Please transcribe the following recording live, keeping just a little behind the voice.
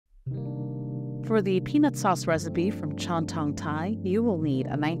For the peanut sauce recipe from Chontong Thai, you will need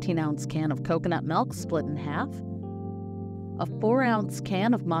a 19-ounce can of coconut milk split in half, a 4-ounce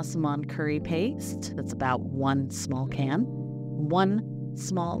can of massaman curry paste, that's about 1 small can, 1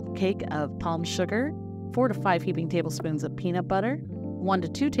 small cake of palm sugar, 4 to 5 heaping tablespoons of peanut butter, 1 to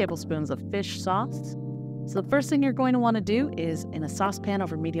 2 tablespoons of fish sauce. So the first thing you're going to want to do is, in a saucepan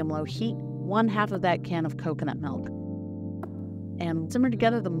over medium-low heat, 1/2 of that can of coconut milk. And simmer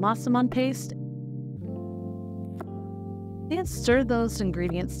together the massaman paste and stir those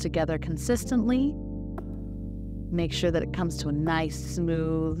ingredients together consistently. Make sure that it comes to a nice,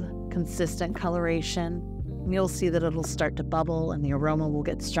 smooth, consistent coloration. And you'll see that it'll start to bubble and the aroma will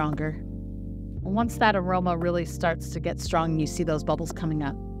get stronger. And once that aroma really starts to get strong and you see those bubbles coming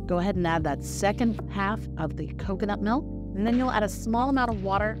up, go ahead and add that second half of the coconut milk. And then you'll add a small amount of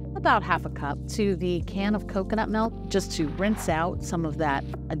water, about 1/2 cup, to the can of coconut milk just to rinse out some of that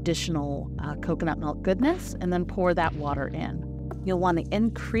additional coconut milk goodness, and then pour that water in. You'll want to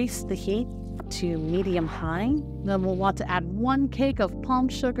increase the heat to medium-high. Then we'll want to add 1 cake of palm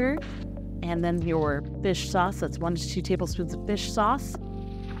sugar and then your fish sauce. That's 1 to 2 tablespoons of fish sauce.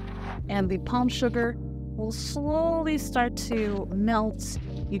 And the palm sugar will slowly start to melt.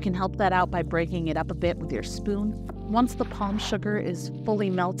 You can help that out by breaking it up a bit with your spoon. Once the palm sugar is fully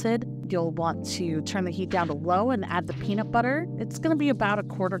melted, you'll want to turn the heat down to low and add the peanut butter. It's going to be about a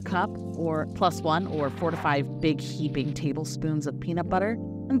 1/4 cup or +1 or 4 to 5 big heaping tablespoons of peanut butter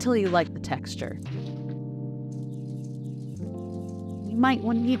until you like the texture. You might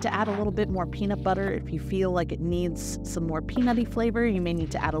need to add a little bit more peanut butter if you feel like it needs some more peanutty flavor. You may need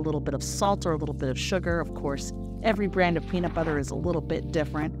to add a little bit of salt or a little bit of sugar. Of course, every brand of peanut butter is a little bit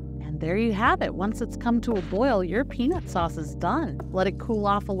different. And there you have it. Once it's come to a boil, your peanut sauce is done. Let it cool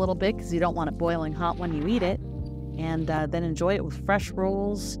off a little bit because you don't want it boiling hot when you eat it. And then enjoy it with fresh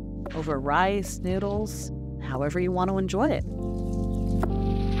rolls, over rice, noodles, however you want to enjoy it.